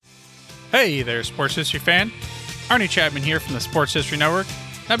Hey there, Sports History fan. Arnie Chapman here from the Sports History Network.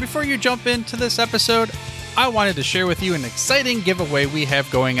 Now, before you jump into this episode, I wanted to share with you an exciting giveaway we have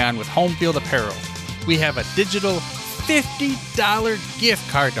going on with Home Field Apparel. We have a digital $50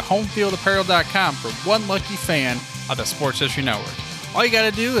 gift card to homefieldapparel.com for one lucky fan of the Sports History Network. All you got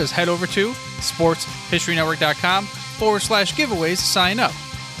to do is head over to sportshistorynetwork.com/giveaways to sign up.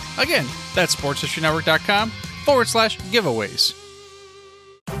 Again, that's sportshistorynetwork.com/giveaways.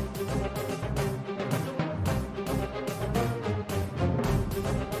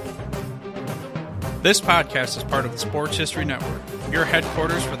 This podcast is part of the Sports History Network, your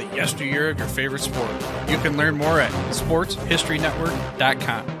headquarters for the yesteryear of your favorite sport. You can learn more at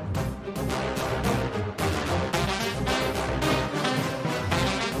sportshistorynetwork.com.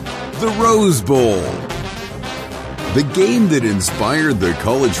 The Rose Bowl. The game that inspired the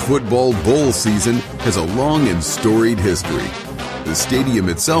college football bowl season has a long and storied history. The stadium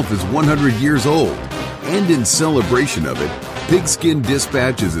itself is 100 years old, and in celebration of it, Pigskin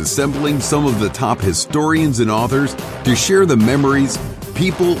Dispatch is assembling some of the top historians and authors to share the memories,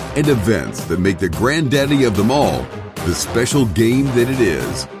 people, and events that make the granddaddy of them all the special game that it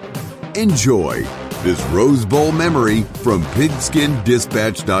is. Enjoy this Rose Bowl memory from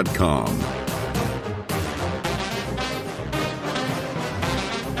pigskindispatch.com.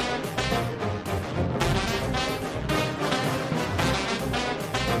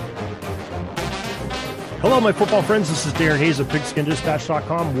 Hello, my football friends. This is Darren Hayes of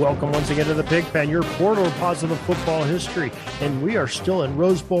pigskindispatch.com. Welcome once again to the Pig Pen, your portal of positive football history. And we are still in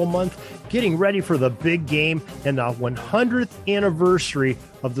Rose Bowl month, getting ready for the big game and the 100th anniversary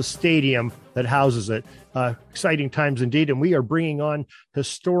of the stadium that houses it. Exciting times indeed. And we are bringing on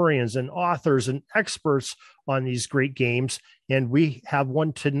historians and authors and experts on these great games. And we have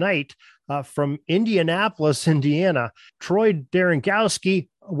one tonight from Indianapolis, Indiana. Troy Derengowski,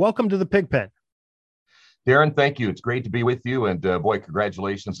 welcome to the Pig Pen. Darren, thank you. It's great to be with you. And boy,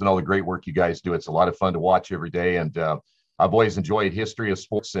 congratulations on all the great work you guys do. It's a lot of fun to watch every day. And I've always enjoyed history of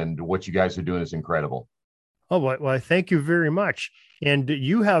sports, and what you guys are doing is incredible. Oh, well, thank you very much. And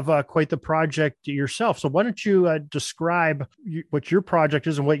you have quite the project yourself. So why don't you describe what your project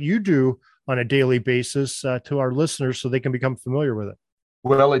is and what you do on a daily basis to our listeners so they can become familiar with it?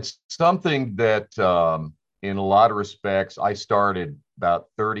 Well, it's something that in a lot of respects, I started about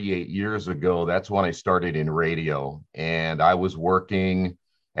 38 years ago. That's when I started in radio. And I was working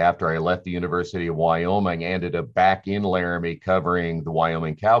after I left the University of Wyoming, ended up back in Laramie covering the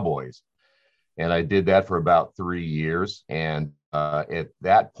Wyoming Cowboys. And I did that for about 3 years. And at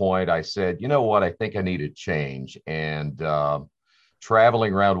that point, I said, you know what, I think I need a change. And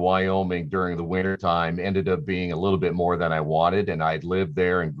traveling around Wyoming during the wintertime ended up being a little bit more than I wanted. And I'd lived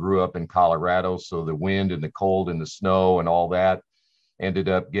there and grew up in Colorado. So the wind and the cold and the snow and all that ended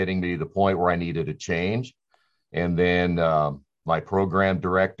up getting me to the point where I needed a change. And then my program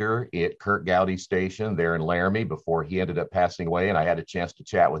director at Kurt Gowdy Station there in Laramie, before he ended up passing away, and I had a chance to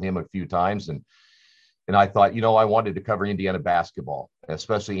chat with him a few times. And I thought, I wanted to cover Indiana basketball,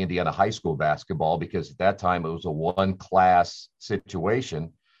 especially Indiana high school basketball, because at that time it was a one-class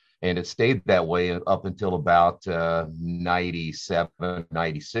situation. And it stayed that way up until about 97,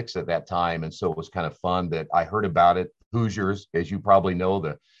 96 at that time. And so it was kind of fun that I heard about it. Hoosiers, as you probably know,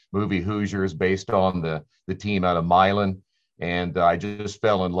 the movie Hoosiers, based on the team out of Milan. And I just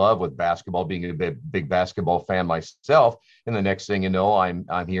fell in love with basketball, being a big basketball fan myself. And the next thing you know, I'm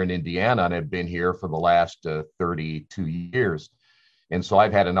here in Indiana, and I've been here for the last 32 years. And so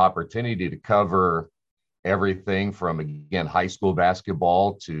I've had an opportunity to cover everything from, again, high school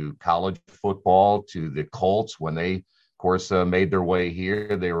basketball to college football to the Colts when they, of course, made their way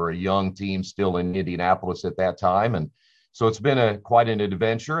here. They were a young team still in Indianapolis at that time. And so it's been quite an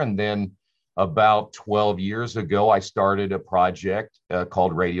adventure. And then about 12 years ago, I started a project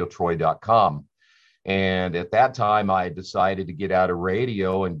called RadioTroy.com. And at that time, I decided to get out of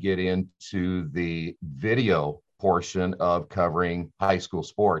radio and get into the video portion of covering high school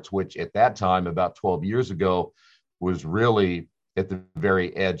sports, which at that time, about 12 years ago, was really at the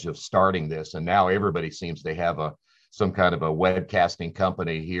very edge of starting this. And now everybody seems to have some kind of a webcasting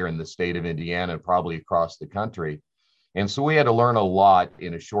company here in the state of Indiana and probably across the country. And so we had to learn a lot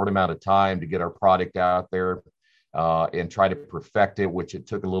in a short amount of time to get our product out there and try to perfect it, which it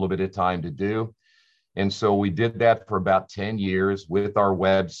took a little bit of time to do. And so we did that for about 10 years with our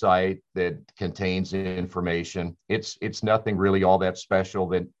website that contains information. It's nothing really all that special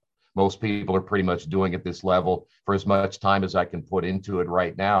that most people are pretty much doing at this level for as much time as I can put into it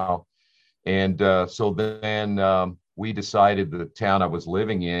right now. And so then we decided the town I was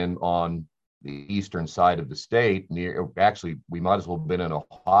living in on the eastern side of the state, we might as well have been in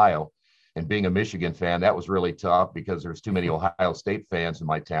Ohio. And being a Michigan fan, that was really tough because there's too many Ohio State fans in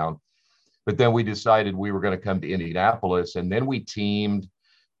my town. But then we decided we were going to come to Indianapolis, and then we teamed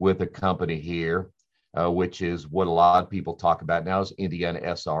with a company here, which is what a lot of people talk about now is Indiana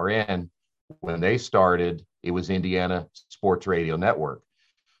SRN. When they started, it was Indiana Sports Radio Network.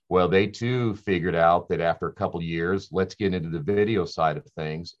 Well, they too figured out that after a couple of years, let's get into the video side of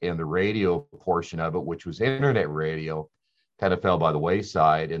things, and the radio portion of it, which was internet radio, kind of fell by the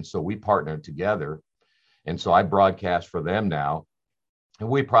wayside. And so we partnered together. And so I broadcast for them now. And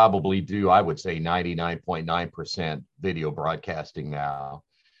we probably do, I would say 99.9% video broadcasting now.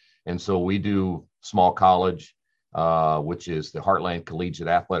 And so we do small college, which is the Heartland Collegiate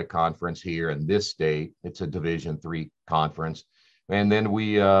Athletic Conference here in this state. It's a Division III conference. And then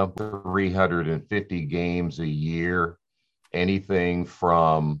we 350 games a year, anything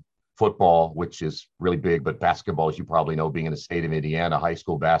from football, which is really big, but basketball, as you probably know, being in the state of Indiana, high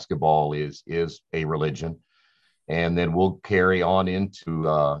school basketball is a religion. And then we'll carry on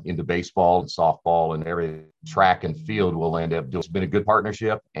into baseball and softball and every track and field we'll end up doing. It's been a good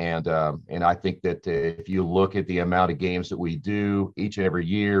partnership. And I think that if you look at the amount of games that we do each and every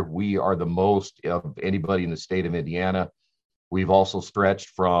year, we are the most of anybody in the state of Indiana. We've also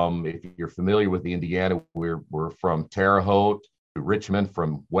stretched from, if you're familiar with the Indiana, we're from Terre Haute to Richmond,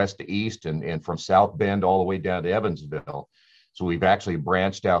 from west to east, and from South Bend all the way down to Evansville. So we've actually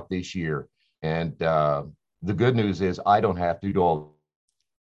branched out this year. And the good news is I don't have to do all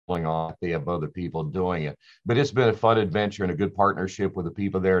going on. They have other people doing it. But it's been a fun adventure and a good partnership with the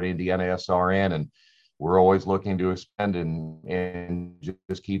people there at Indiana SRN. And we're always looking to expand and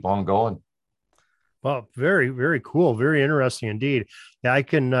just keep on going. Well, very, very cool. Very interesting indeed. Yeah, I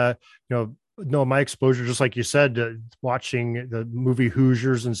can, know my exposure, just like you said, watching the movie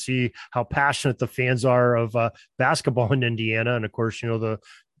Hoosiers and see how passionate the fans are of basketball in Indiana. And of course, the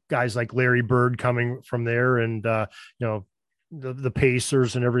guys like Larry Bird coming from there, and the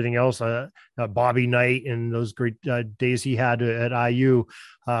Pacers and everything else, Bobby Knight and those great days he had at IU.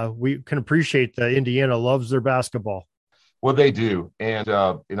 We can appreciate that Indiana loves their basketball. Well, they do. And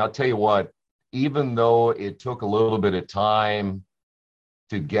I'll tell you what, even though it took a little bit of time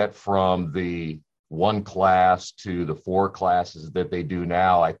to get from the one class to the four classes that they do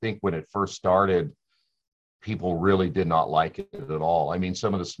now, I think when it first started, people really did not like it at all. I mean,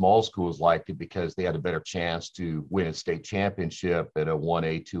 some of the small schools liked it because they had a better chance to win a state championship at a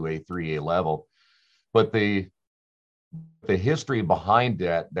 1A, 2A, 3A level. But the history behind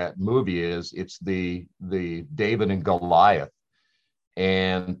that movie is it's the David and Goliath.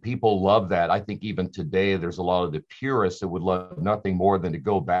 And people love that. I think even today, there's a lot of the purists that would love nothing more than to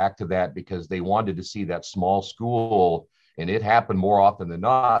go back to that because they wanted to see that small school. And it happened more often than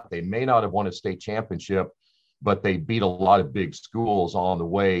not. They may not have won a state championship, but they beat a lot of big schools on the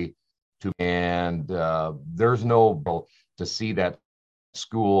way to. And there's no to see that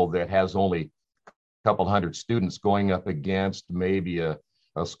school that has only a couple hundred students going up against maybe a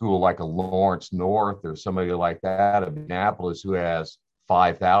school like a Lawrence North or somebody like that of Indianapolis who has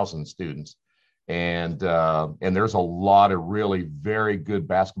 5,000 students. And there's a lot of really very good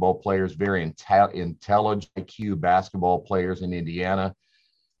basketball players, very intelligent IQ basketball players in Indiana.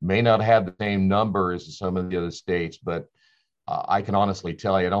 May not have the same number as some of the other states, but I can honestly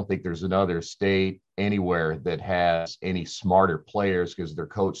tell you, I don't think there's another state anywhere that has any smarter players because they're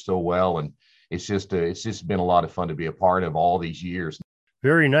coached so well. And it's just been a lot of fun to be a part of all these years.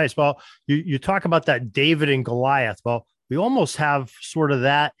 Very nice. Well, you talk about that David and Goliath. Well, we almost have sort of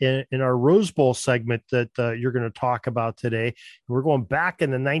that in our Rose Bowl segment that you're going to talk about today. We're going back in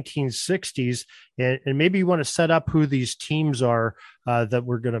the 1960s, and maybe you want to set up who these teams are that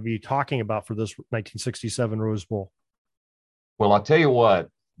we're going to be talking about for this 1967 Rose Bowl. Well, I'll tell you what,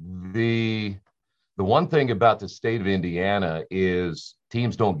 the one thing about the state of Indiana is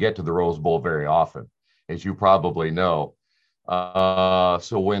teams don't get to the Rose Bowl very often, as you probably know.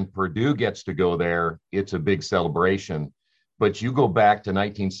 So when Purdue gets to go there, it's a big celebration. But you go back to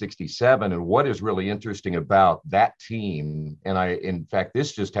 1967, and what is really interesting about that team, and in fact,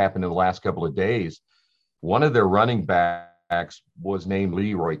 this just happened in the last couple of days, one of their running backs was named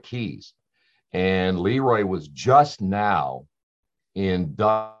Leroy Keys. And Leroy was just now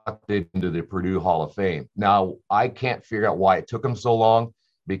inducted into the Purdue Hall of Fame. Now, I can't figure out why it took him so long,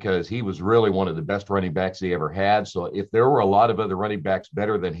 because he was really one of the best running backs he ever had. So if there were a lot of other running backs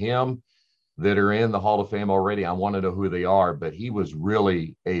better than him that are in the Hall of Fame already, I want to know who they are, but he was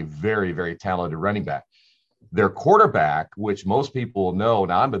really a very, very talented running back. Their quarterback, which most people know,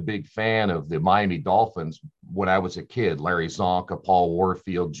 now I'm a big fan of the Miami Dolphins when I was a kid, Larry Zonka, Paul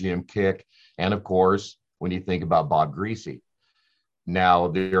Warfield, Jim Kick, and of course, when you think about Bob Griese. Now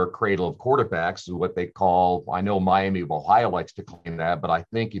they're a cradle of quarterbacks, is what they call. I know Miami of Ohio likes to claim that, but I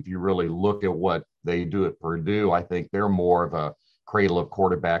think if you really look at what they do at Purdue, I think they're more of a cradle of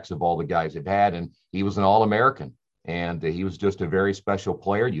quarterbacks of all the guys they've had. And he was an All-American, and he was just a very special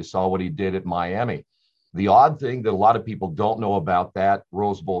player. You saw what he did at Miami. The odd thing that a lot of people don't know about that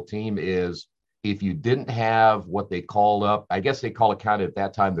Rose Bowl team is if you didn't have what they called up, I guess they call it kind of at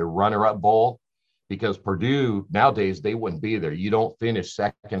that time the runner-up bowl, because Purdue nowadays, they wouldn't be there. You don't finish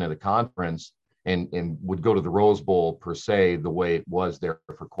second in the conference and would go to the Rose Bowl per se, the way it was there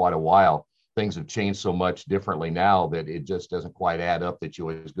for quite a while. Things have changed so much differently now that it just doesn't quite add up that you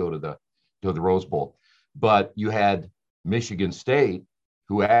always go to the Rose Bowl. But you had Michigan State,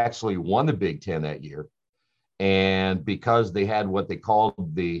 who actually won the Big Ten that year. And because they had what they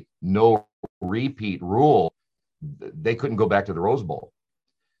called the no repeat rule, they couldn't go back to the Rose Bowl.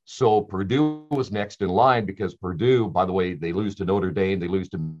 So Purdue was next in line, because Purdue, by the way, they lose to Notre Dame, they lose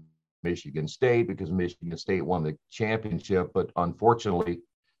to Michigan State because Michigan State won the championship. But unfortunately,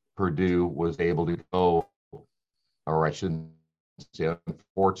 Purdue was able to go, or I shouldn't say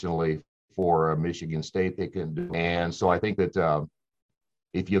unfortunately for Michigan State, they couldn't do it. And so I think that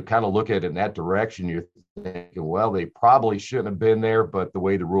if you kind of look at it in that direction, you're thinking, well, they probably shouldn't have been there, but the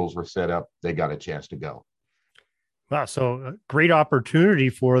way the rules were set up, they got a chance to go. Wow. So a great opportunity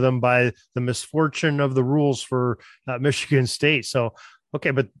for them by the misfortune of the rules for Michigan State. So,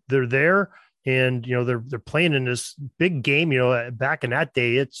 okay, but they're there and, they're playing in this big game, back in that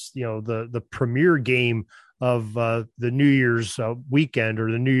day, it's, the premier game of the New Year's weekend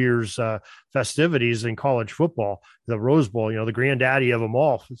or the New Year's festivities in college football, the Rose Bowl, the granddaddy of them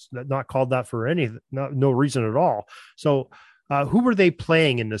all. It's not called that for no reason at all. So who were they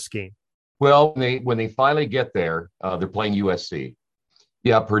playing in this game? Well, when they finally get there, they're playing USC.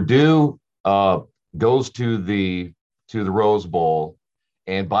 Yeah, Purdue goes to the Rose Bowl,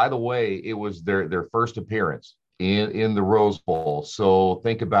 and by the way, it was their first appearance in the Rose Bowl. So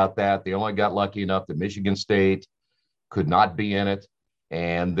think about that. They only got lucky enough that Michigan State could not be in it,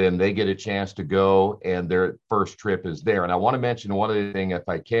 and then they get a chance to go, and their first trip is there. And I want to mention one other thing, if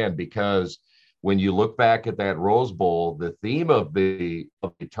I can, because when you look back at that Rose Bowl, the theme of the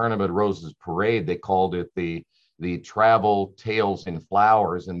Tournament of Roses parade, they called it the Travel Tales and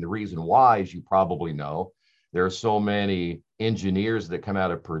Flowers. And the reason why, as you probably know, there are so many engineers that come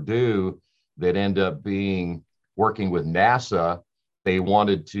out of Purdue that end up working with NASA. They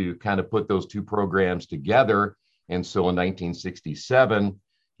wanted to kind of put those two programs together. And so in 1967,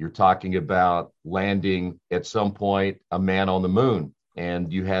 you're talking about landing at some point a man on the moon.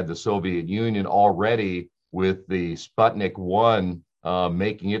 And you had the Soviet Union already with the Sputnik 1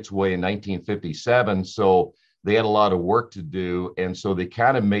 making its way in 1957. So they had a lot of work to do. And so they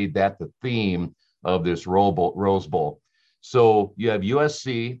kind of made that the theme of this Rose Bowl. So you have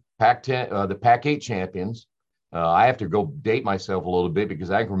USC, Pac-10, the Pac-8 champions. I have to go date myself a little bit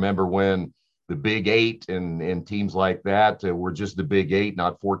because I can remember when the Big Eight and teams like that were just the Big Eight,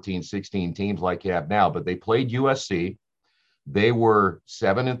 not 14, 16 teams like you have now. But they played USC. They were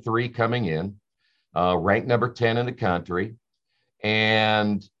 7-3 coming in, ranked number 10 in the country.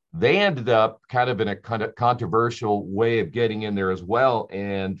 And they ended up kind of in a controversial way of getting in there as well.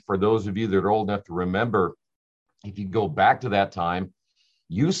 And for those of you that are old enough to remember, if you go back to that time,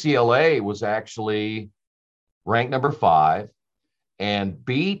 UCLA was actually ranked number 5 and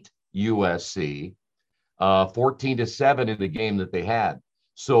beat USC 14-7 in the game that they had.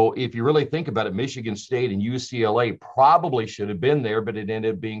 So if you really think about it, Michigan State and UCLA probably should have been there, but it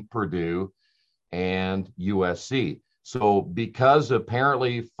ended up being Purdue and USC. So because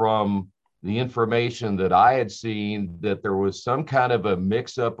apparently from the information that I had seen that there was some kind of a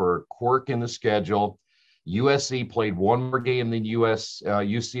mix-up or quirk in the schedule, USC played one more game than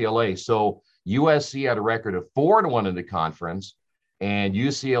UCLA. So USC had a record of 4-1 in the conference, and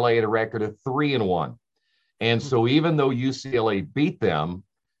UCLA had a record of 3-1. And so even though UCLA beat them,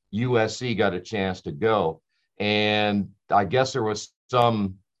 USC got a chance to go. And I guess there was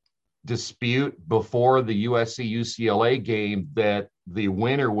some dispute before the USC-UCLA game that the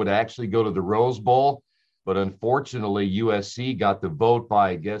winner would actually go to the Rose Bowl. But unfortunately, USC got the vote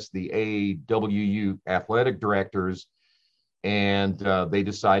by, I guess, the AAWU athletic directors, and they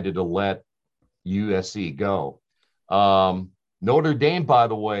decided to let USC go. Notre Dame, by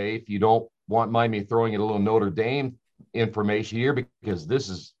the way, if you don't mind me throwing in a little Notre Dame information here, because this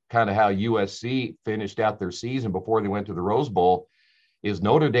is kind of how USC finished out their season before they went to the Rose Bowl, is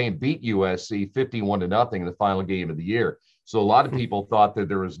Notre Dame beat USC 51-0 in the final game of the year. So a lot of people thought that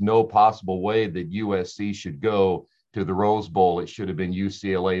there was no possible way that USC should go to the Rose Bowl. It should have been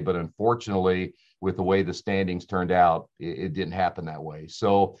UCLA, but unfortunately, with the way the standings turned out, it didn't happen that way.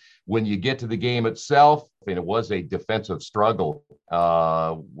 So when you get to the game itself, and it was a defensive struggle,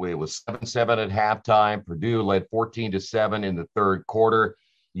 it was 7-7 at halftime. Purdue led 14-7 in the third quarter.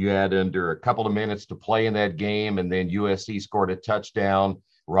 You had under a couple of minutes to play in that game, and then USC scored a touchdown.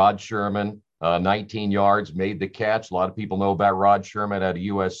 Rod Sherman, 19 yards, made the catch. A lot of people know about Rod Sherman out of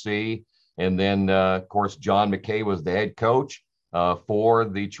USC. And then, of course, John McKay was the head coach for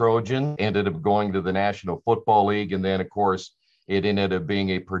the Trojans, ended up going to the National Football League. And then, of course, it ended up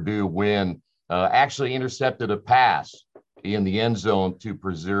being a Purdue win, actually intercepted a pass in the end zone to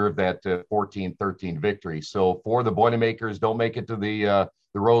preserve that 14-13 victory. So for the Boilermakers, don't make it to the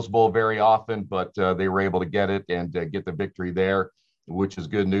Rose Bowl very often, but they were able to get it and get the victory there, which is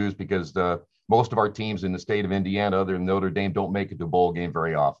good news because most of our teams in the state of Indiana, other than Notre Dame, don't make it to a bowl game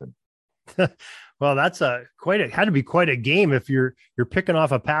very often. Well, that's had to be quite a game. If you're picking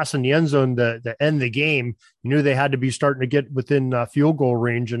off a pass in the end zone to end the game, you knew they had to be starting to get within field goal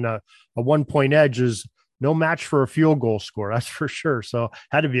range, and a 1-point edge is no match for a field goal score. That's for sure. So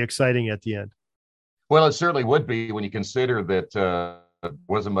had to be exciting at the end. Well, it certainly would be when you consider that there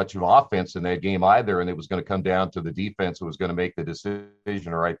wasn't much of offense in that game either, and it was going to come down to the defense who was going to make the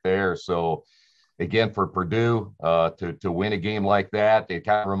decision right there. So again, for Purdue to win a game like that, it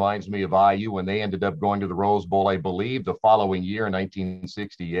kind of reminds me of IU when they ended up going to the Rose Bowl, I believe, the following year in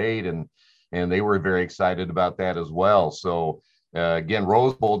 1968, and they were very excited about that as well. So again,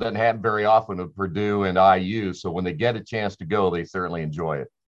 Rose Bowl doesn't happen very often with Purdue and IU, so when they get a chance to go, they certainly enjoy it.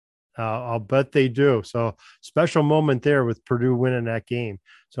 I'll bet they do. So special moment there with Purdue winning that game.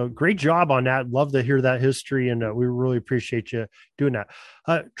 So great job on that. Love to hear that history. And we really appreciate you doing that.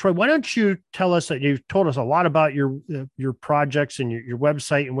 Troy, why don't you tell us that you've told us a lot about your projects and your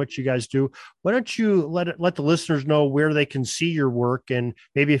website and what you guys do. Why don't you let the listeners know where they can see your work, and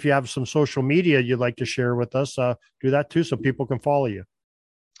maybe if you have some social media you'd like to share with us, do that too, so people can follow you.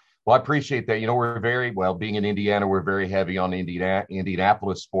 Well, I appreciate that. Being in Indiana, we're very heavy on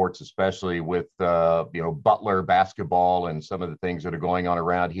Indianapolis sports, especially with, Butler basketball and some of the things that are going on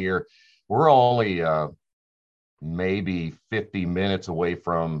around here. We're only maybe 50 minutes away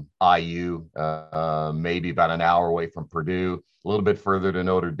from IU, maybe about an hour away from Purdue, a little bit further to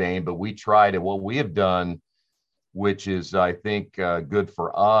Notre Dame. But we try to, what we have done, which is, I think, good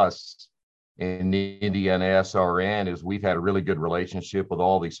for us, in the Indiana SRN, is we've had a really good relationship with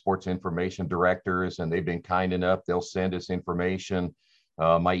all these sports information directors, and they've been kind enough. They'll send us information.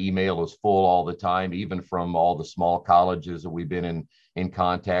 My email is full all the time, even from all the small colleges that we've been in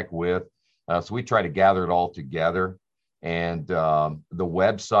contact with. So we try to gather it all together. And the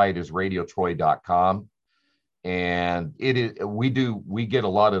website is radiotroy.com. And we get a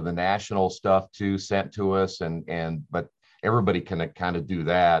lot of the national stuff too sent to us, but everybody can kind of do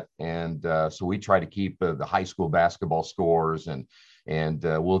that. And so we try to keep the high school basketball scores, and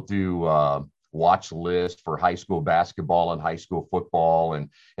we'll do watch list for high school basketball and high school football. And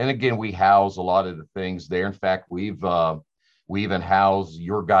again, we house a lot of the things there. In fact, we even house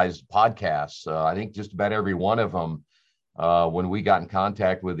your guys' podcasts. I think just about every one of them, when we got in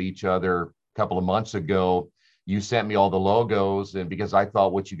contact with each other a couple of months ago, you sent me all the logos. And because I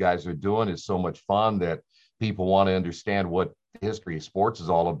thought what you guys are doing is so much fun that people want to understand what the history of sports is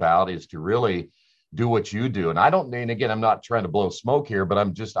all about, is to really do what you do. And again, I'm not trying to blow smoke here, but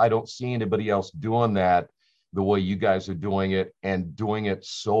I don't see anybody else doing that the way you guys are doing it, and doing it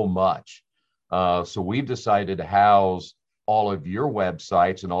so much. So we've decided to house all of your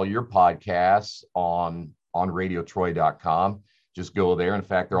websites and all your podcasts on radiotroy.com. Just go there. In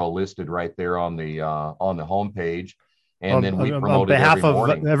fact, they're all listed right there on the homepage. And then we promote it every morning. On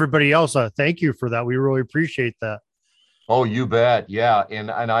behalf of everybody else, thank you for that. We really appreciate that. Oh, you bet. Yeah. And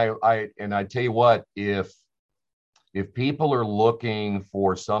I tell you what, if people are looking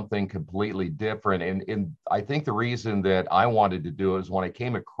for something completely different, and I think the reason that I wanted to do it is when I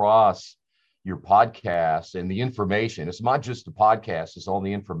came across your podcast and the information. It's not just the podcast, it's all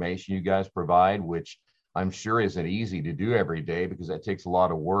the information you guys provide, which I'm sure isn't easy to do every day, because that takes a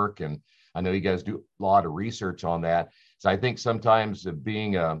lot of work. And I know you guys do a lot of research on that. So I think sometimes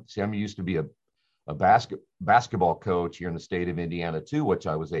I'm used to be a basketball coach here in the state of Indiana too, which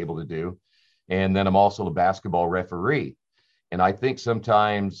I was able to do. And then I'm also a basketball referee. And I think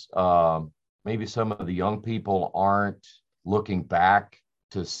sometimes maybe some of the young people aren't looking back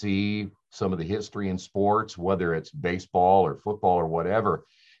to see some of the history in sports, whether it's baseball or football or whatever.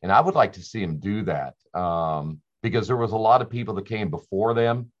 And I would like to see them do that, because there was a lot of people that came before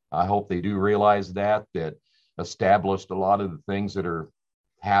them. I hope they do realize that established a lot of the things that are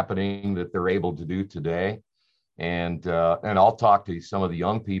happening that they're able to do today. And I'll talk to some of the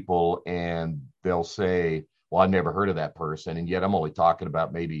young people, and they'll say, well, I've never heard of that person. And yet I'm only talking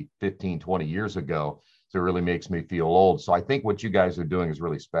about maybe 15, 20 years ago. So it really makes me feel old. So I think what you guys are doing is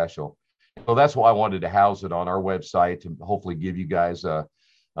really special. So that's why I wanted to house it on our website to hopefully give you guys a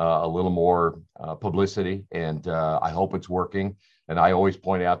little more publicity. And I hope it's working. And I always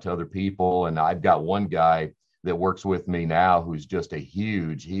point out to other people. And I've got one guy that works with me now who's just a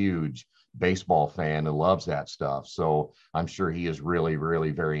huge, huge baseball fan and loves that stuff. So I'm sure he is really,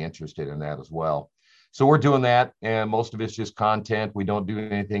 really very interested in that as well. So we're doing that, and most of it's just content. We don't do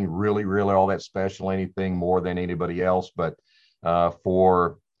anything really, really all that special, anything more than anybody else. But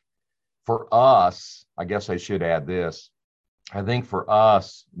for us, I guess I should add this. I think for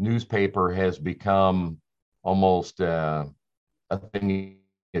us, newspaper has become almost a thing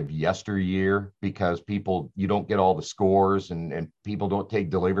of yesteryear, because you don't get all the scores, and people don't take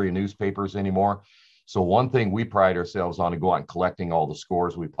delivery of newspapers anymore. So one thing we pride ourselves on is go out and collecting all the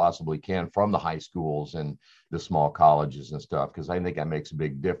scores we possibly can from the high schools and the small colleges and stuff, because I think that makes a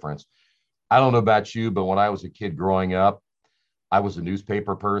big difference. I don't know about you, but when I was a kid growing up, I was a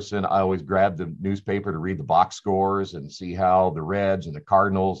newspaper person. I always grabbed the newspaper to read the box scores and see how the Reds and the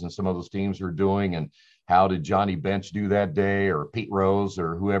Cardinals and some of those teams were doing, and how did Johnny Bench do that day, or Pete Rose,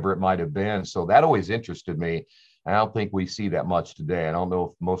 or whoever it might have been. So that always interested me. I don't think we see that much today. I don't know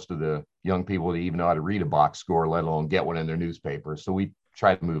if most of the young people even know how to read a box score, let alone get one in their newspaper. So we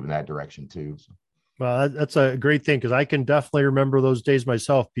try to move in that direction too. So. Well, that's a great thing, because I can definitely remember those days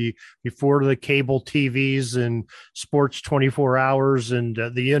myself, before the cable TVs and sports 24 hours and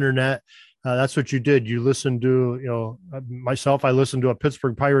the internet. That's what you did. You listened to, myself, I listened to a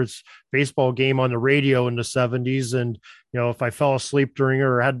Pittsburgh Pirates baseball game on the radio in the 70s. And, if I fell asleep during it,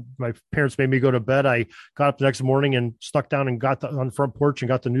 or had my parents made me go to bed, I got up the next morning and stuck down and got on the front porch and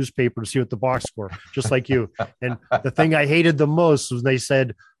got the newspaper to see what the box score, just like you. And the thing I hated the most was they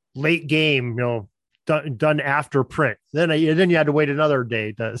said late game, done after print. Then you had to wait another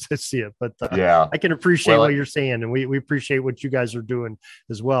day to see it. But yeah, I can appreciate what you're saying, and we appreciate what you guys are doing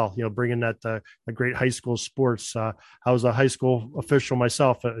as well. Bringing that a great high school sports. I was a high school official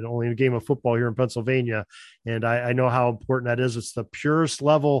myself, only in a game of football here in Pennsylvania, and I know how important that is. It's the purest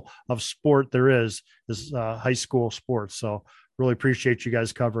level of sport there is high school sports. So really appreciate you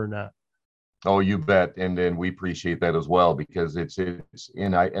guys covering that. Oh, you bet. And then we appreciate that as well, because I've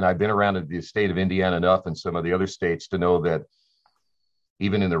been around in the state of Indiana enough and some of the other states to know that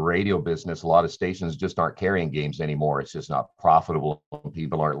even in the radio business, a lot of stations just aren't carrying games anymore. It's just not profitable.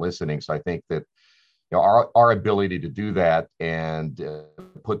 People aren't listening. So I think that our ability to do that and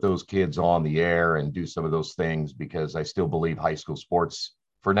put those kids on the air and do some of those things, because I still believe high school sports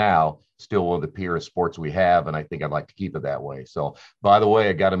for now, still one of the purest sports we have. And I think I'd like to keep it that way. So, by the way,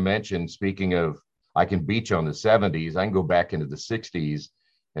 I got to mention, speaking of, I can beat you on the 70s, I can go back into the 60s.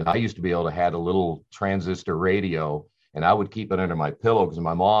 And I used to be able to have a little transistor radio, and I would keep it under my pillow, because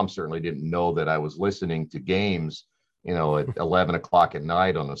my mom certainly didn't know that I was listening to games, at 11 o'clock at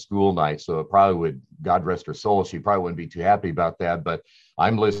night on a school night. So it probably would, God rest her soul, she probably wouldn't be too happy about that. But I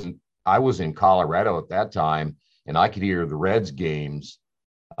was in Colorado at that time, and I could hear the Reds games.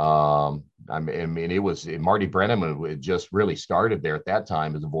 It was Marty Brennaman had just really started there at that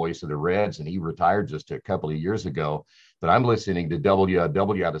time as the voice of the Reds, and he retired just a couple of years ago. But I'm listening to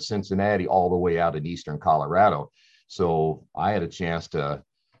WW out of Cincinnati all the way out in eastern Colorado. So I had a chance to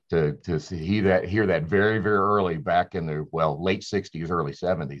hear that very, very early back in the late 60s, early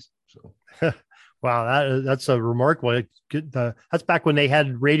 70s. So. Wow, that's a remarkable. That's back when they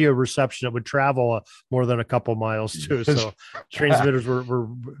had radio reception that would travel more than a couple miles too. So transmitters were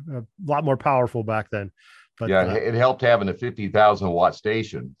a lot more powerful back then. But it helped having a 50,000 watt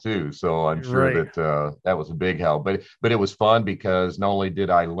station too. So I'm sure that was a big help. But it was fun, because not only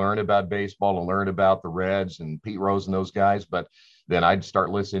did I learn about baseball and learn about the Reds and Pete Rose and those guys, but then I'd start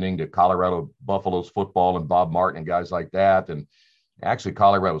listening to Colorado Buffaloes football and Bob Martin and guys like that. And actually,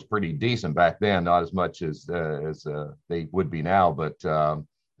 Colorado was pretty decent back then, not as much as they would be now, but a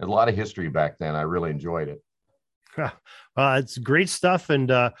lot of history back then. I really enjoyed it. It's great stuff,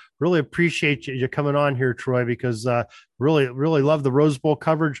 and really appreciate you coming on here, Troy, because really, really love the Rose Bowl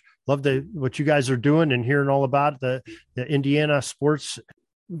coverage. Love what you guys are doing and hearing all about the Indiana sports,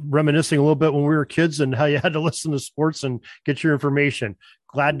 reminiscing a little bit when we were kids and how you had to listen to sports and get your information.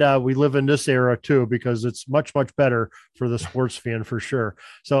 Glad we live in this era too, because it's much, much better for the sports fan for sure.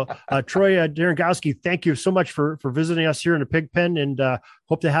 So Troy Derengowski, thank you so much for visiting us here in the Pigpen, and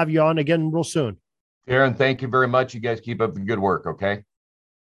hope to have you on again real soon. Aaron, thank you very much. You guys keep up the good work. Okay.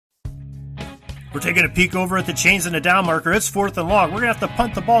 We're taking a peek over at the chains and the down marker. It's 4th and long. We're going to have to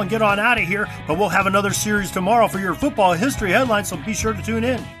punt the ball and get on out of here, but we'll have another series tomorrow for your football history headlines, so be sure to tune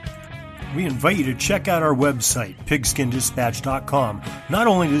in. We invite you to check out our website, pigskindispatch.com, not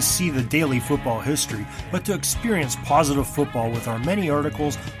only to see the daily football history, but to experience positive football with our many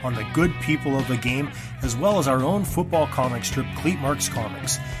articles on the good people of the game, as well as our own football comic strip, Cleat Marks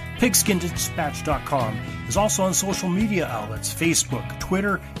Comics. Pigskindispatch.com is also on social media outlets, Facebook,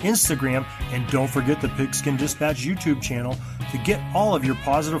 Twitter, Instagram, and don't forget the Pigskin Dispatch YouTube channel to get all of your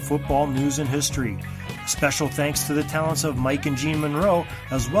positive football news and history. Special thanks to the talents of Mike and Gene Monroe,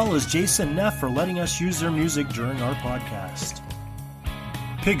 as well as Jason Neff for letting us use their music during our podcast.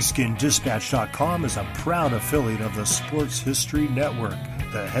 PigskinDispatch.com is a proud affiliate of the Sports History Network,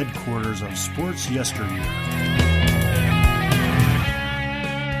 the headquarters of sports yesteryear.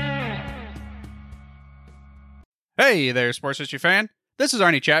 Hey there, sports history fan. This is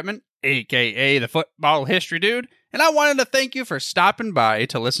Arnie Chapman, aka the Football History Dude, and I wanted to thank you for stopping by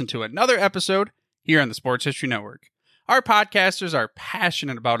to listen to another episode here on the Sports History Network. Our podcasters are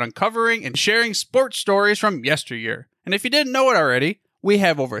passionate about uncovering and sharing sports stories from yesteryear. And if you didn't know it already, we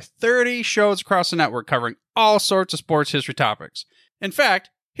have over 30 shows across the network covering all sorts of sports history topics. In fact,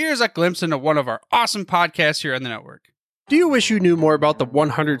 here's a glimpse into one of our awesome podcasts here on the network. Do you wish you knew more about the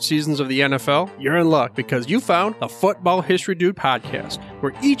 100 seasons of the NFL? You're in luck because you found the Football History Dude podcast,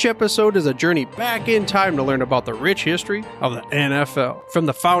 where each episode is a journey back in time to learn about the rich history of the NFL. From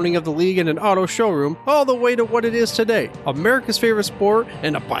the founding of the league in an auto showroom, all the way to what it is today, America's favorite sport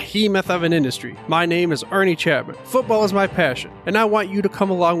and a behemoth of an industry. My name is Arnie Chapman. Football is my passion, and I want you to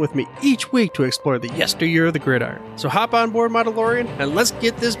come along with me each week to explore the yesteryear of the gridiron. So hop on board my DeLorean and let's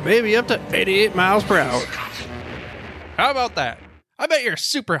get this baby up to 88 miles per hour. How about that? I bet you're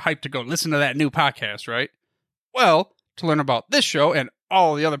super hyped to go listen to that new podcast, right? Well, to learn about this show and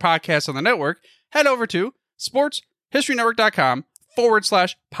all the other podcasts on the network, head over to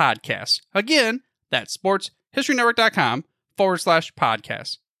sportshistorynetwork.com/podcasts. Again, that's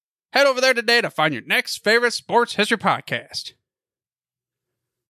sportshistorynetwork.com/podcasts. Head over there today to find your next favorite sports history podcast.